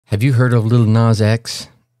Have you heard of Lil Nas X?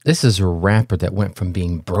 This is a rapper that went from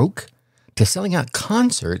being broke to selling out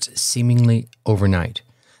concerts seemingly overnight.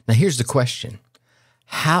 Now here's the question.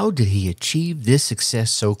 How did he achieve this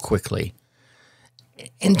success so quickly?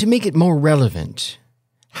 And to make it more relevant,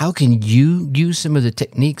 how can you use some of the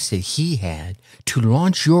techniques that he had to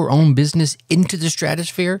launch your own business into the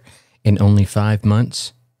stratosphere in only 5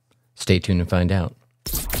 months? Stay tuned and find out.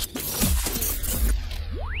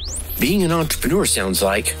 Being an entrepreneur sounds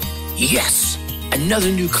like, yes, another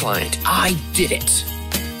new client. I did it.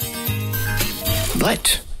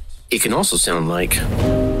 But it can also sound like,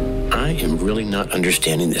 I am really not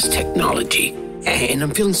understanding this technology, and I'm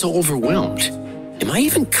feeling so overwhelmed. Am I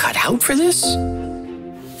even cut out for this?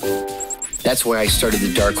 That's why I started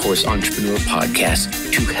the Dark Horse Entrepreneur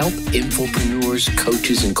Podcast to help infopreneurs,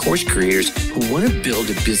 coaches, and course creators who want to build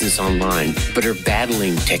a business online but are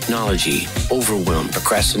battling technology, overwhelm,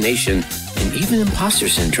 procrastination, and even imposter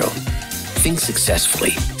syndrome. Think successfully,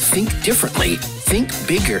 think differently, think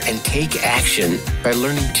bigger, and take action by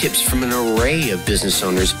learning tips from an array of business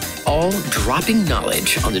owners, all dropping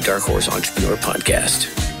knowledge on the Dark Horse Entrepreneur Podcast.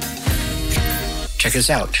 Check us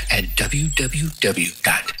out at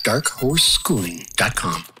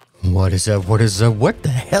www.darkhorseschooling.com. What is up? What is up? What the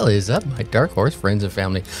hell is up, my Dark Horse friends and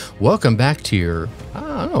family? Welcome back to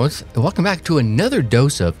welcome back to another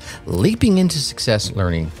dose of Leaping into Success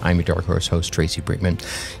Learning. I'm your Dark Horse host, Tracy Brinkman,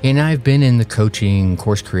 and I've been in the coaching,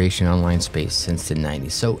 course creation, online space since the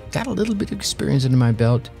 90s. So got a little bit of experience under my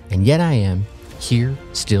belt, and yet I am here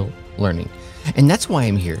still learning. And that's why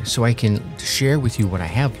I'm here, so I can share with you what I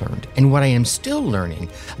have learned and what I am still learning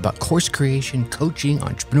about course creation, coaching,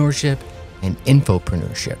 entrepreneurship, and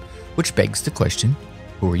infopreneurship. Which begs the question,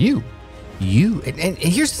 who are you? And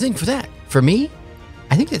here's the thing for that. For me,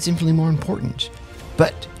 I think that's infinitely more important.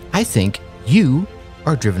 But I think you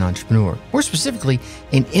are a driven entrepreneur. More specifically,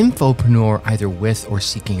 an infopreneur, either with or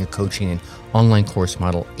seeking a coaching and online course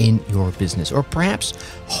model in your business, or perhaps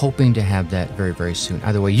hoping to have that very, very soon.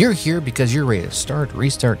 Either way, you're here because you're ready to start,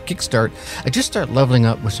 restart, kickstart, just start leveling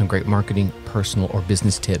up with some great marketing, personal, or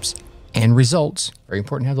business tips and results. Very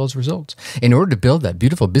important to have those results in order to build that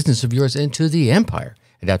beautiful business of yours into the empire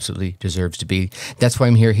it absolutely deserves to be. That's why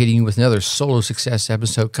I'm here hitting you with another solo success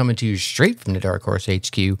episode coming to you straight from the Dark Horse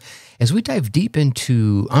HQ as we dive deep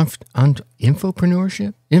into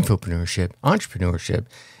infopreneurship, entrepreneurship,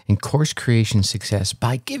 and course creation success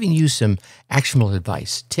by giving you some actionable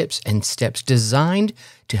advice, tips, and steps designed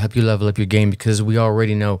to help you level up your game, because we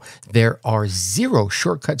already know there are zero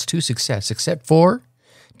shortcuts to success except for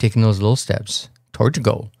taking those little steps towards your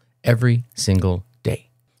goal every single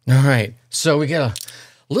day. All right, so we got a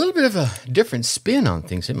little bit of a different spin on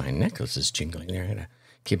things. My necklace is jingling there. I gotta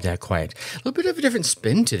keep that quiet. A little bit of a different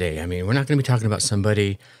spin today. I mean, we're not going to be talking about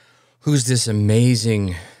somebody who's this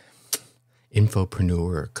amazing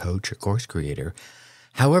infopreneur or coach or course creator,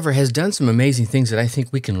 however, has done some amazing things that I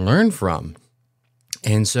think we can learn from.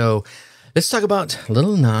 And so let's talk about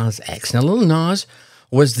Lil Nas X. Now, Lil Nas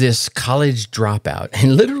was this college dropout,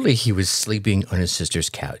 and literally he was sleeping on his sister's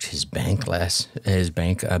couch. His bank balance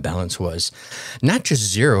was not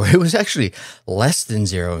just zero, it was actually less than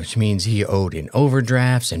zero, which means he owed in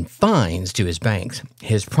overdrafts and fines to his banks.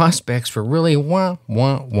 His prospects were really wah,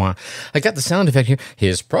 wah, wah. I got the sound effect here.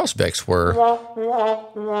 His prospects were...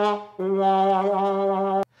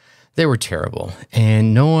 They were terrible,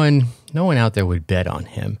 and no one out there would bet on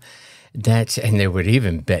him. And they would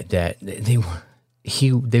even bet that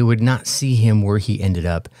they would not see him where he ended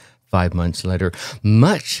up 5 months later,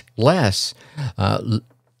 much less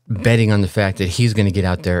betting on the fact that he's going to get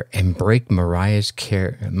out there and break Mariah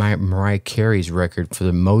Carey's record for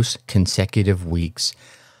the most consecutive weeks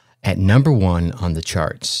at #1 on the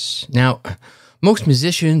charts. Now, most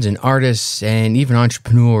musicians and artists and even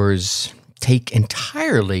entrepreneurs take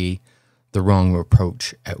entirely the wrong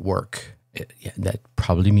approach at work. Yeah, that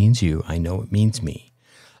probably means you. I know it means me.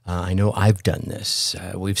 I know I've done this.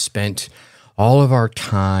 We've spent all of our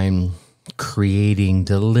time creating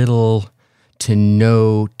the little to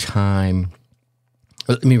no time.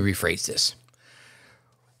 Let me rephrase this.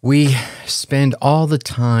 We spend all the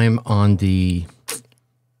time on the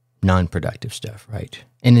non-productive stuff, right?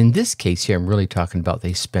 And in this case here, I'm really talking about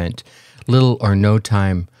they spent little or no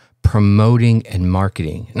time promoting and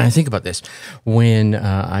marketing. And I think about this when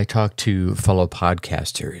I talk to fellow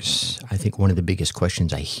podcasters. I think one of the biggest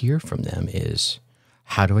questions I hear from them is,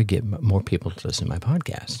 how do I get more people to listen to my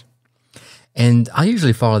podcast? And I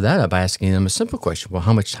usually follow that up by asking them a simple question. Well,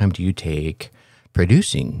 how much time do you take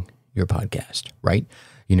producing your podcast, right?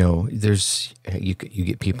 there's you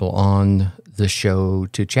get people on the show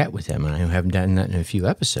to chat with them. And I haven't done that in a few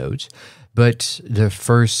episodes, but the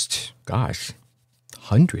first,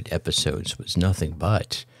 100 episodes was nothing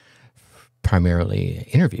but primarily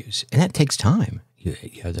interviews, and that takes time. You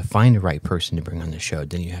have to find the right person to bring on the show.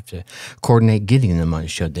 Then you have to coordinate getting them on the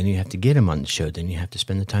show. Then you have to get them on the show. Then you have to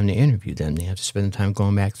spend the time to interview them. Then you have to spend the time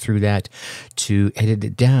going back through that to edit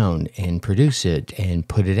it down and produce it and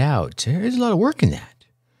put it out. There's a lot of work in that.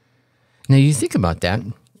 Now, you think about that.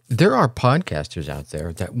 There are podcasters out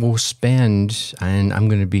there that will spend, and I'm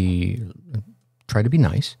going to try to be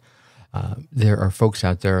nice. There are folks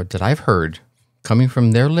out there that I've heard coming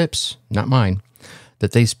from their lips, not mine,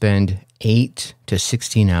 that they spend 8 to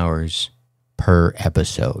 16 hours per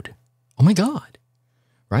episode. Oh my God,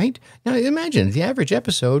 right? Now imagine the average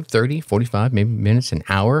episode, 30, 45, maybe minutes, an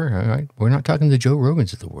hour. All right? We're not talking the Joe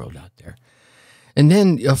Rogans of the world out there. And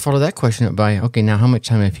then you'll follow that question up by, okay, now how much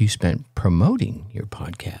time have you spent promoting your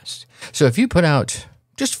podcast? So if you put out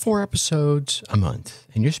just 4 episodes a month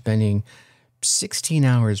and you're spending 16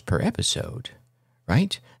 hours per episode,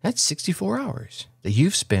 right? That's 64 hours that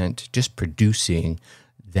you've spent just producing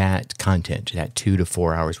that content, that 2 to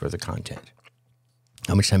 4 hours worth of content.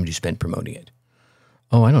 How much time did you spend promoting it?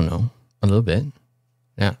 Oh, I don't know. A little bit.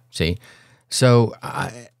 Yeah, see? So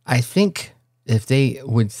I think if they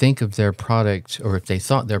would think of their product, or if they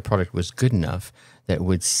thought their product was good enough, that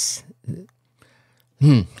would, how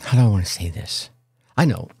do I want to say this? I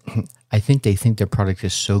know. I think they think their product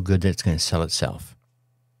is so good that it's going to sell itself.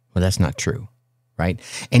 Well, that's not true, right?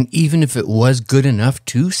 And even if it was good enough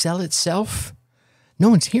to sell itself, no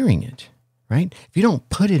one's hearing it, right? If you don't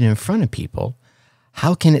put it in front of people,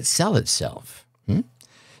 how can it sell itself?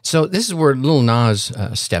 So this is where Lil Nas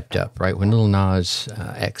stepped up, right? When Lil Nas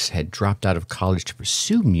X had dropped out of college to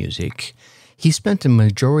pursue music, he spent the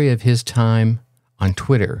majority of his time on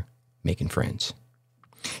Twitter making friends.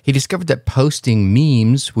 He discovered that posting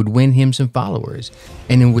memes would win him some followers,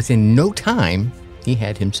 and then within no time, he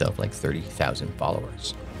had himself like 30,000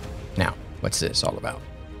 followers. Now, what's this all about?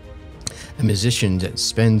 A musician that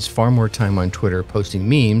spends far more time on Twitter posting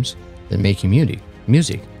memes than making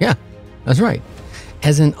music. Yeah, that's right.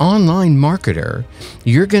 As an online marketer,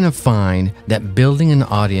 you're going to find that building an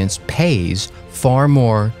audience pays far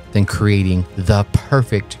more than creating the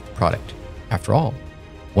perfect product. After all,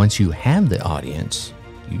 once you have the audience,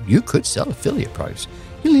 you could sell affiliate products.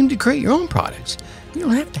 You don't need to create your own products. You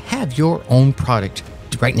don't have to have your own product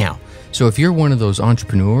right now. So if you're one of those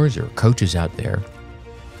entrepreneurs or coaches out there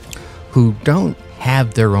who don't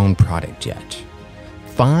have their own product yet,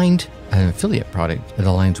 find an affiliate product that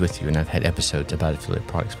aligns with you. And I've had episodes about affiliate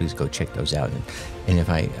products. Please go check those out. And if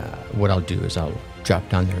what I'll do is I'll drop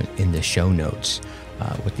down there in the show notes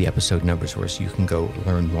what the episode numbers were, so you can go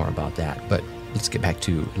learn more about that. But let's get back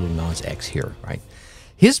to Lil Nas X here, right?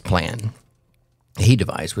 His plan he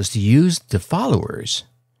devised was to use the followers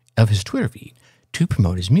of his Twitter feed to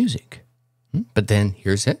promote his music. But then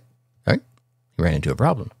here's it, right? He ran into a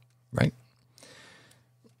problem, right?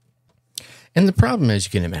 And the problem, as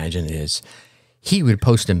you can imagine, is he would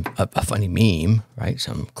post a funny meme, right?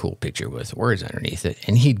 Some cool picture with words underneath it,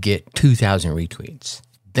 and he'd get 2,000 retweets.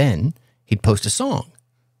 Then he'd post a song,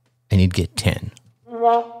 and he'd get 10.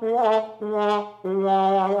 Right?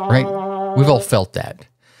 We've all felt that.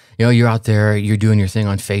 You're out there, you're doing your thing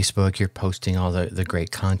on Facebook, you're posting all the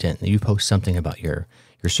great content, and you post something about your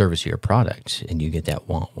service or your product, and you get that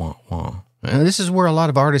wah, wah, wah. And this is where a lot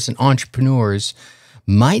of artists and entrepreneurs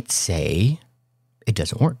might say it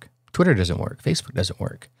doesn't work. Twitter doesn't work. Facebook doesn't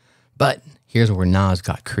work. But here's where Nas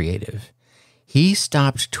got creative. He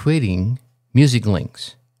stopped tweeting music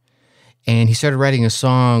links, and he started writing a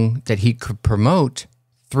song that he could promote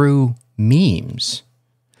through memes.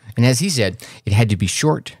 And as he said, it had to be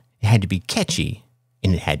short, it had to be catchy,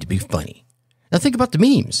 and it had to be funny. Now think about the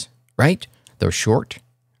memes, right? They're short,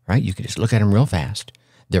 right? You can just look at them real fast.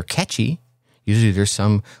 They're catchy. Usually there's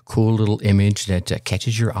some cool little image that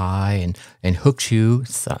catches your eye and hooks you,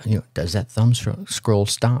 does that thumb scroll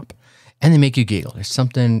stop? And they make you giggle. There's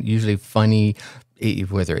something usually funny,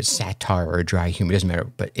 whether it's satire or dry humor, it doesn't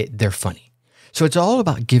matter, but they're funny. So it's all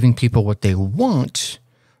about giving people what they want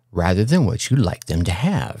rather than what you like them to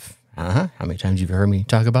have. How many times have you heard me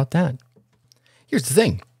talk about that? Here's the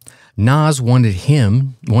thing. Nas wanted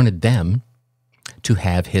them to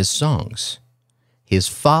have his songs. His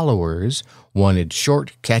followers wanted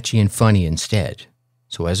short, catchy, and funny instead.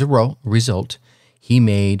 So as a result, he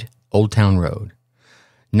made Old Town Road.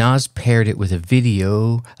 Nas paired it with a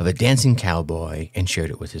video of a dancing cowboy and shared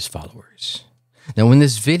it with his followers. Now, when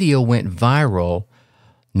this video went viral,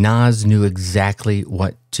 Nas knew exactly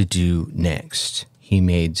what to do next. he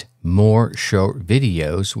made more short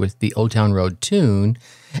videos with the Old Town Road tune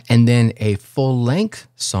and then a full-length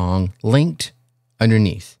song linked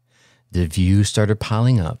underneath. The views started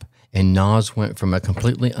piling up, and Nas went from a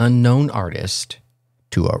completely unknown artist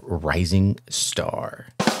to a rising star.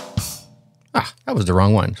 That was the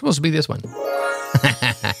wrong one. It's supposed to be this one.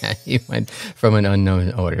 He went from an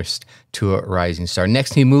unknown artist to a rising star.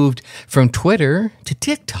 Next, he moved from Twitter to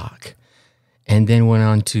TikTok and then went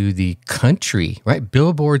on to the country, right?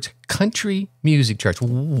 Billboard's country music charts.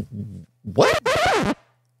 What?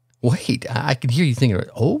 Wait, I can hear you thinking,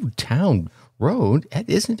 Old Town Road, that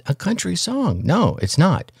isn't a country song. No, it's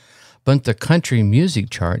not. But the country music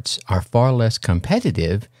charts are far less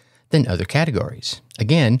competitive than other categories.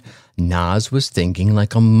 Again, Nas was thinking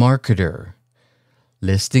like a marketer,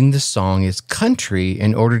 listing the song as country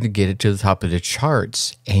in order to get it to the top of the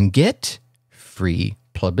charts and get free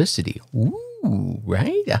publicity. Ooh,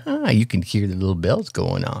 right? You can hear the little bells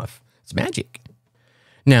going off. It's magic.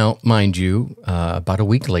 Now, mind you, about a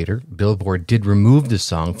week later, Billboard did remove the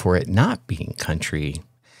song for it not being country.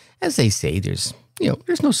 As they say, there's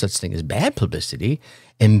no such thing as bad publicity,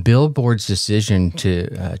 and Billboard's decision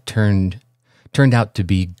to turned out to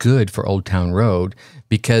be good for Old Town Road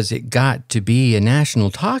because it got to be a national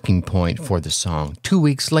talking point for the song. 2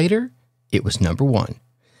 weeks later, it was number one.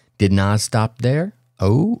 Did Nas stop there?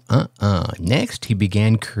 Next, he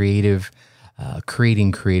began creating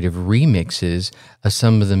creative remixes of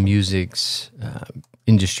some of the music's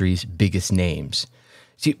industry's biggest names.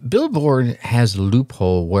 See, Billboard has a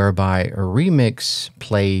loophole whereby a remix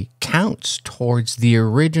play counts towards the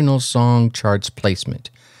original song charts placement.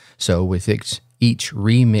 So with each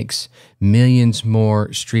remix, millions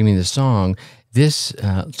more streaming the song, this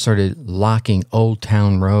started locking Old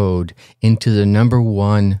Town Road into the number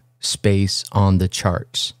one space on the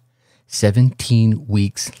charts. 17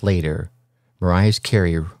 weeks later, Mariah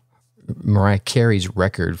Carey's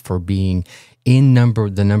record for being in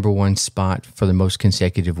the number one spot for the most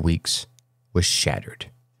consecutive weeks was shattered.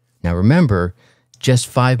 Now remember, just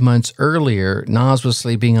 5 months earlier, Nas was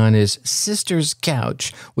sleeping on his sister's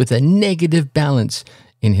couch with a negative balance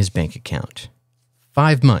in his bank account.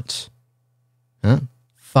 5 months.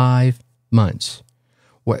 5 months.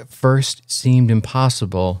 What first seemed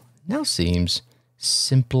impossible now seems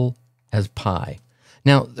simple as pie.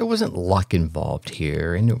 Now, there wasn't luck involved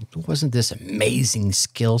here, and it wasn't this amazing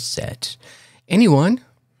skill set. Many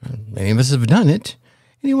of us have done it,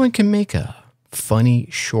 anyone can make a funny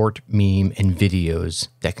short meme and videos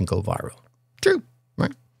that can go viral. True,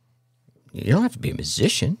 right? You don't have to be a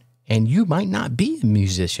musician, and you might not be a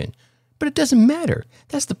musician, but it doesn't matter.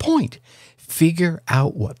 That's the point. Figure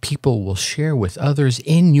out what people will share with others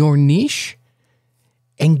in your niche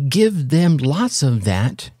and give them lots of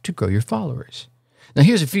that to grow your followers. Now,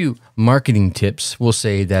 here's a few marketing tips we'll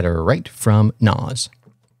say that are right from Nas.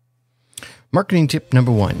 Marketing tip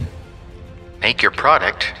number 1, make your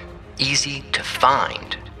product easy to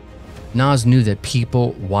find. Nas knew that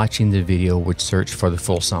people watching the video would search for the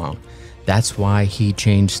full song. That's why he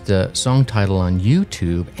changed the song title on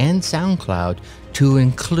YouTube and SoundCloud to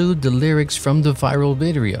include the lyrics from the viral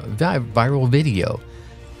video.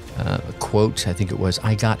 Quote, I think it was,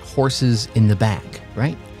 "I got horses in the back,"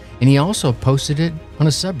 right? And he also posted it on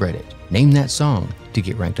a subreddit, named that song, to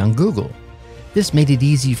get ranked on Google. This made it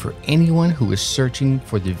easy for anyone who was searching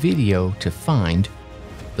for the video to find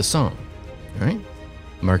the song. All right?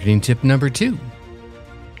 Marketing tip number 2,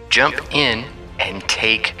 jump in and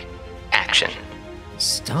take action.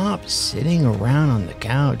 Stop sitting around on the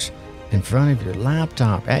couch in front of your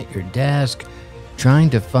laptop at your desk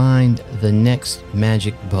trying to find the next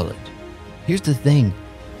magic bullet. Here's the thing.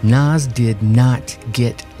 Nas did not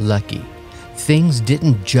get lucky. Things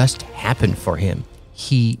didn't just happen for him.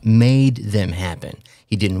 He made them happen.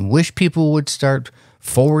 He didn't wish people would start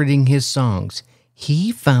forwarding his songs.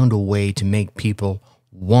 He found a way to make people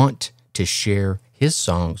want to share his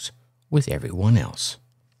songs with everyone else.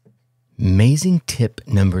 Amazing tip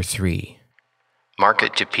number 3,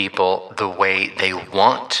 market to people the way they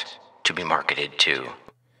want to be marketed to.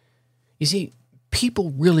 You see, people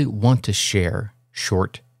really want to share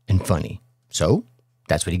short and funny. So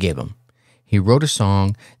that's what he gave them. He wrote a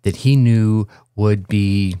song that he knew would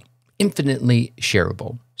be infinitely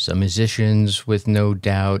shareable. Some musicians, with no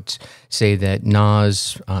doubt, say that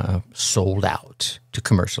Nas sold out to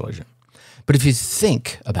commercialism. But if you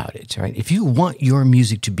think about it, right, if you want your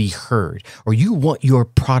music to be heard or you want your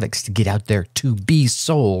products to get out there to be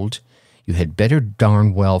sold, you had better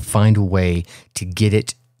darn well find a way to get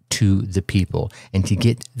it to the people and to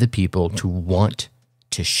get the people to want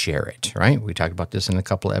to share it, right? We talked about this in a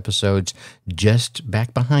couple of episodes just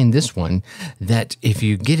back behind this one, that if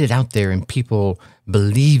you get it out there and people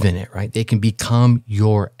believe in it, right, they can become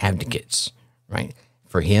your advocates, right?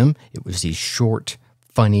 For him, it was these short,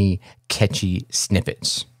 funny, catchy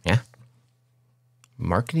snippets, yeah?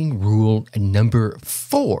 Marketing rule number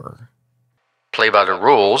 4. Play by the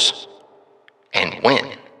rules and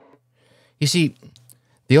win. You see,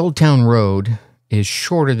 the Old Town Road is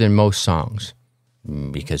shorter than most songs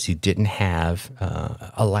because he didn't have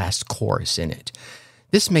a last chorus in it.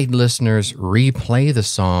 This made listeners replay the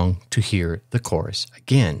song to hear the chorus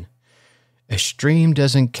again. A stream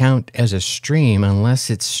doesn't count as a stream unless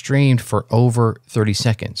it's streamed for over 30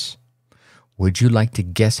 seconds. Would you like to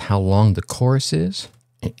guess how long the chorus is?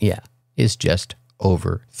 Yeah, it's just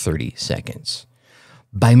over 30 seconds.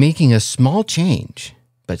 By making a small change,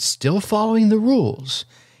 but still following the rules,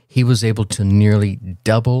 he was able to nearly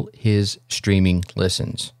double his streaming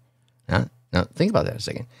listens. Now, think about that a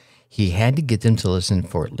second. He had to get them to listen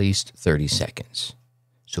for at least 30 seconds.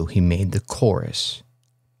 So he made the chorus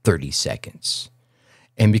 30 seconds.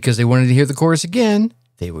 And because they wanted to hear the chorus again,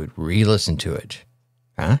 they would re-listen to it.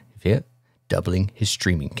 Yeah, doubling his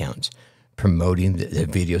streaming counts, promoting the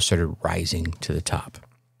video started rising to the top.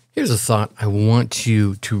 Here's a thought I want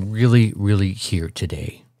you to really, really hear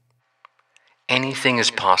today. Anything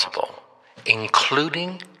is possible,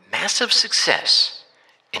 including massive success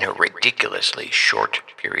in a ridiculously short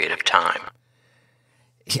period of time.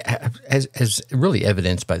 Yeah, as really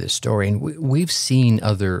evidenced by this story, and we've seen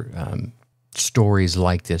other stories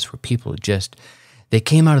like this where people they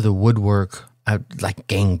came out of the woodwork like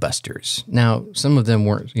gangbusters. Now, some of them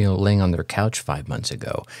weren't, laying on their couch 5 months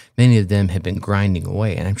ago. Many of them had been grinding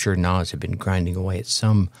away, and I'm sure Nas had been grinding away at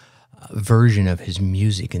some version of his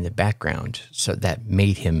music in the background, so that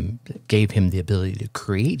gave him the ability to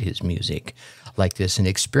create his music like this and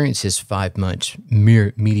experience his 5 months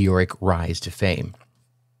meteoric rise to fame.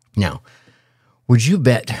 Now, would you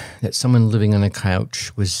bet that someone living on a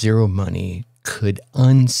couch with zero money could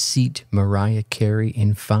unseat Mariah Carey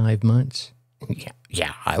in 5 months?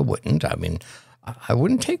 Yeah, I wouldn't. I mean, I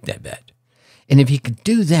wouldn't take that bet. And if he could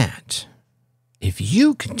do that, if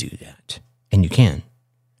you could do that, and you can,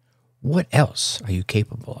 what else are you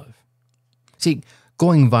capable of? See,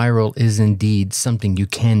 going viral is indeed something you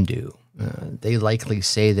can do. They likely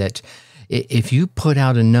say that if you put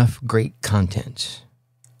out enough great content,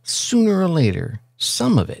 sooner or later,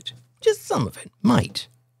 some of it, just some of it, might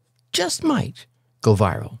go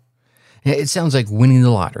viral. It sounds like winning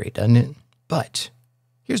the lottery, doesn't it? But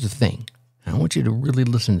here's the thing. I want you to really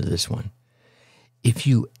listen to this one. If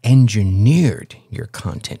you engineered your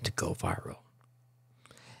content to go viral,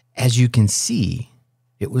 as you can see,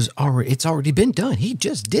 it's already been done. He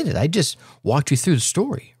just did it. I just walked you through the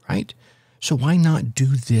story, right? So why not do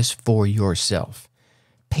this for yourself?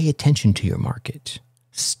 Pay attention to your market.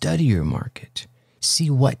 Study your market. See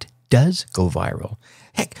what does go viral.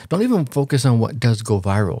 Heck, don't even focus on what does go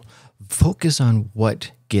viral. Focus on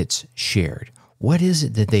what gets shared. What is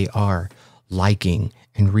it that they are liking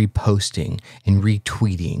and reposting and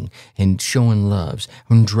retweeting and showing loves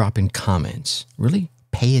and dropping comments? Really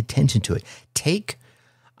pay attention to it. Take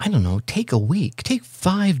a week, take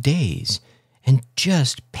 5 days and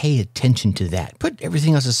just pay attention to that. Put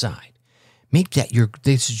everything else aside. Make that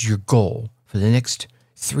this is your goal for the next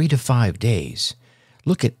 3 to 5 days.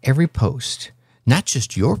 Look at every post, not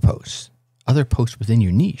just your posts, other posts within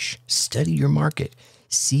your niche. Study your market.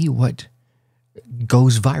 See what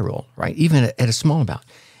goes viral, right? Even at a small amount.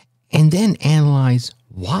 And then analyze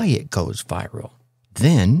why it goes viral.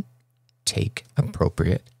 Then take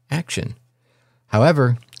appropriate action.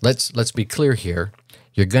 However, let's be clear here.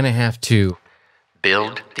 You're going to have to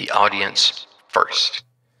build the audience first.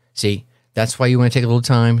 See, that's why you want to take a little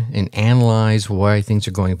time and analyze why things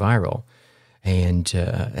are going viral, and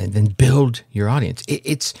then build your audience.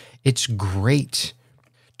 It's great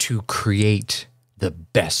to create the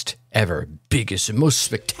best ever, biggest, and most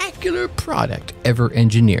spectacular product ever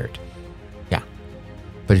engineered. Yeah,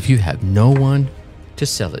 but if you have no one to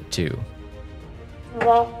sell it to,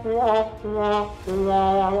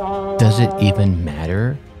 does it even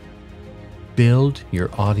matter? Build your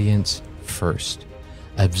audience first.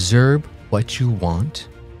 Observe what you want,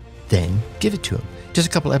 then give it to them. Just a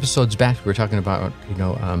couple episodes back, we were talking about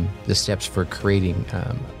the steps for creating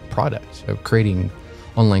products, of creating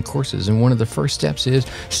online courses, and one of the first steps is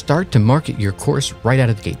start to market your course right out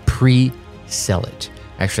of the gate. Pre-sell it.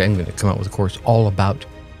 Actually, I'm going to come out with a course all about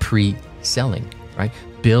pre-selling. Right?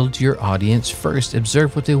 Build your audience first.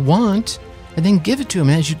 Observe what they want, and then give it to them.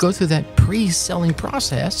 And as you go through that pre-selling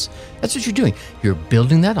process, that's what you're doing. You're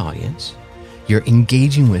building that audience. you're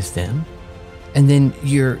engaging with them, and then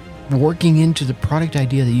you're working into the product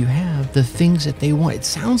idea that you have, the things that they want. It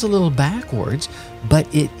sounds a little backwards, but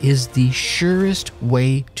it is the surest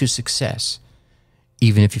way to success,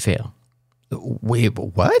 even if you fail. Wait,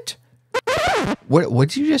 what? What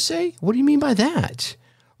did you just say? What do you mean by that?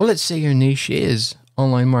 Well, let's say your niche is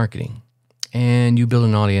online marketing, and you build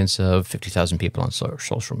an audience of 50,000 people on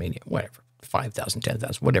social media, whatever, 5,000,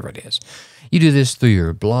 10,000, whatever it is. You do this through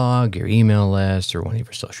your blog, your email list, or one of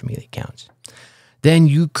your social media accounts. Then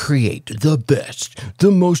you create the best,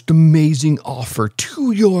 the most amazing offer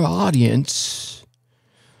to your audience,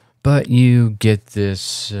 but you get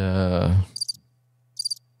this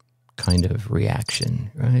kind of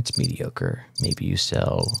reaction, right? It's mediocre. Maybe you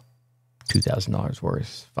sell $2,000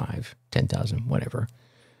 worth, $5,000, $10,000, whatever.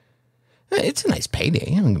 It's a nice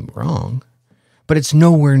payday, don't get me wrong, but it's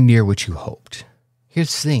nowhere near what you hoped.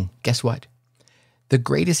 Here's the thing. Guess what? The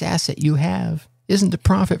greatest asset you have isn't the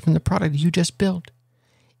profit from the product you just built.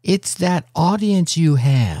 It's that audience you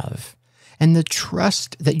have and the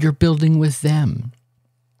trust that you're building with them,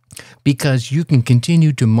 because you can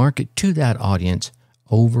continue to market to that audience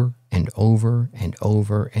over and over and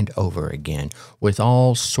over and over again with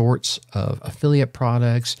all sorts of affiliate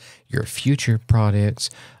products, your future products,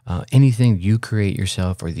 anything you create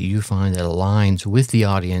yourself or that you find that aligns with the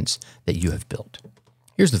audience that you have built.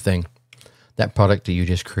 Here's the thing. That product that you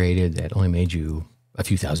just created that only made you a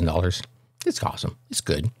few $1,000s, it's awesome. It's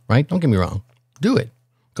good, right? Don't get me wrong. Do it.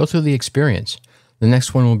 Go through the experience. The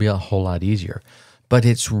next one will be a whole lot easier. But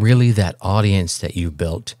it's really that audience that you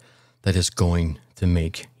built that is going to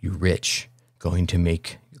make you rich, going to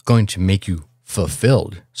make you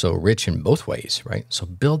fulfilled. So rich in both ways, right? So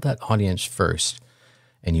build that audience first,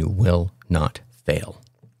 and you will not fail.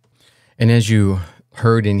 And as you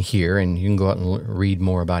heard in here, and you can go out and read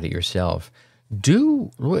more about it yourself,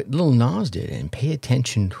 do what Lil Nas did and pay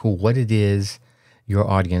attention to what it is your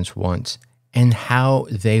audience wants and how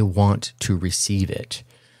they want to receive it.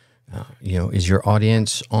 Is your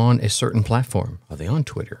audience on a certain platform? Are they on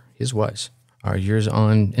Twitter? His was. Are yours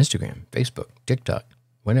on Instagram, Facebook, TikTok,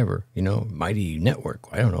 whatever, Mighty Network?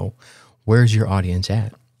 I don't know. Where's your audience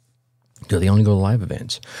at? Do they only go to live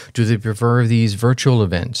events? Do they prefer these virtual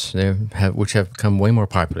events, which have become way more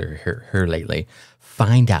popular here lately?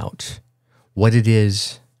 Find out what it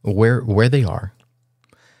is, where they are,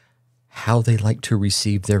 how they like to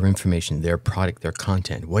receive their information, their product, their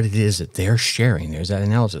content, what it is that they're sharing. There's that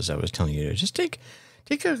analysis I was telling you to just take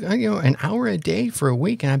an hour a day for a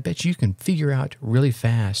week, and I bet you can figure out really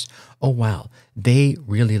fast, oh, wow, they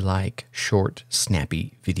really like short,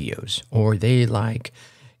 snappy videos, or they like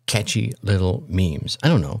catchy little memes. I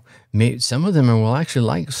don't know. Some of them will actually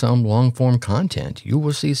like some long-form content. You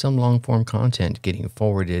will see some long-form content getting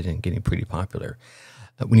forwarded and getting pretty popular.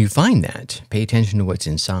 When you find that, pay attention to what's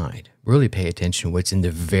inside. Really pay attention to what's in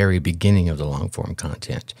the very beginning of the long-form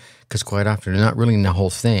content, because quite often they're not reading the whole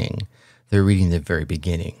thing. They're reading the very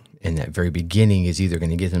beginning, and that very beginning is either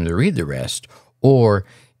going to get them to read the rest or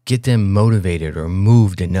get them motivated or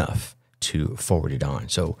moved enough to forward it on.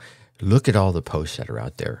 So look at all the posts that are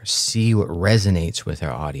out there, see what resonates with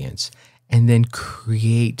our audience, and then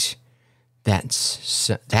create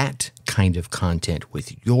that kind of content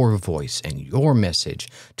with your voice and your message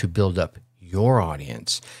to build up your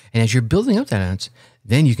audience. And as you're building up that audience,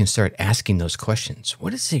 then you can start asking those questions.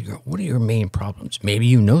 What are your main problems? Maybe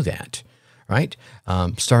you know that, right?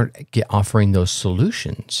 Offering those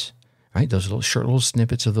solutions, right? Those short little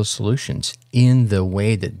snippets of those solutions in the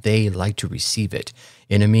way that they like to receive it,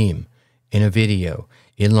 in a meme, in a video,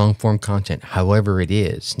 in long form content, however it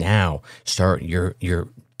is. Now you're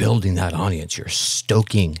building that audience, you're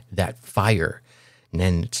stoking that fire, and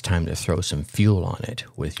then it's time to throw some fuel on it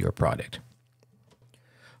with your product.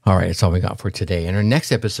 All right, that's all we got for today. In our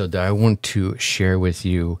next episode, I want to share with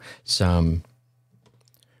you some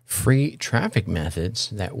free traffic methods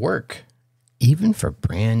that work even for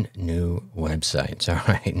brand new websites. All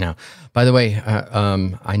right. Now, by the way,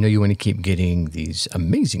 I know you want to keep getting these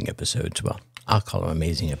amazing episodes. Well, I'll call them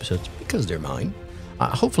amazing episodes because they're mine.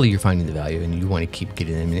 Hopefully you're finding the value and you want to keep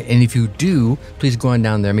getting them. And if you do, please go on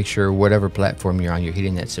down there, make sure whatever platform you're on, you're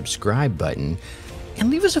hitting that subscribe button and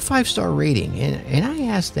leave us a 5-star rating. And I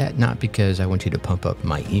ask that not because I want you to pump up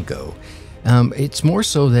my ego. It's more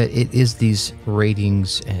so that it is these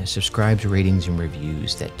ratings, subscribes, ratings, and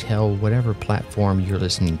reviews that tell whatever platform you're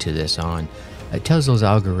listening to this on. It tells those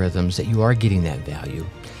algorithms that you are getting that value.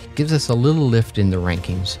 Gives us a little lift in the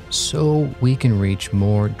rankings so we can reach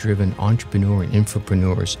more driven entrepreneur and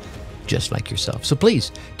infopreneurs just like yourself. So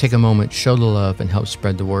please take a moment, show the love, and help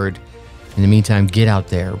spread the word. In the meantime, get out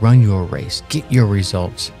there, run your race, get your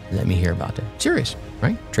results. Let me hear about it. Serious,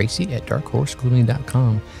 right? Tracy at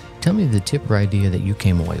darkhorseschooling.com. Tell me the tip or idea that you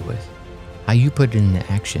came away with, how you put it into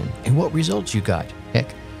action, and what results you got.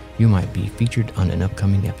 Heck, you might be featured on an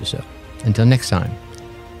upcoming episode. Until next time,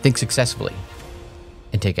 think successfully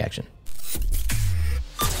and take action.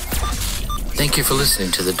 Thank you for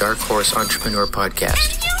listening to the Dark Horse Entrepreneur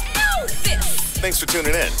Podcast. Thanks for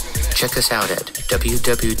tuning in. Check us out at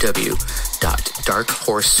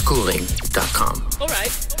www.darkhorseschooling.com. All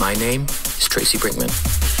right. My name is Tracy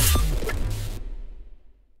Brinkman.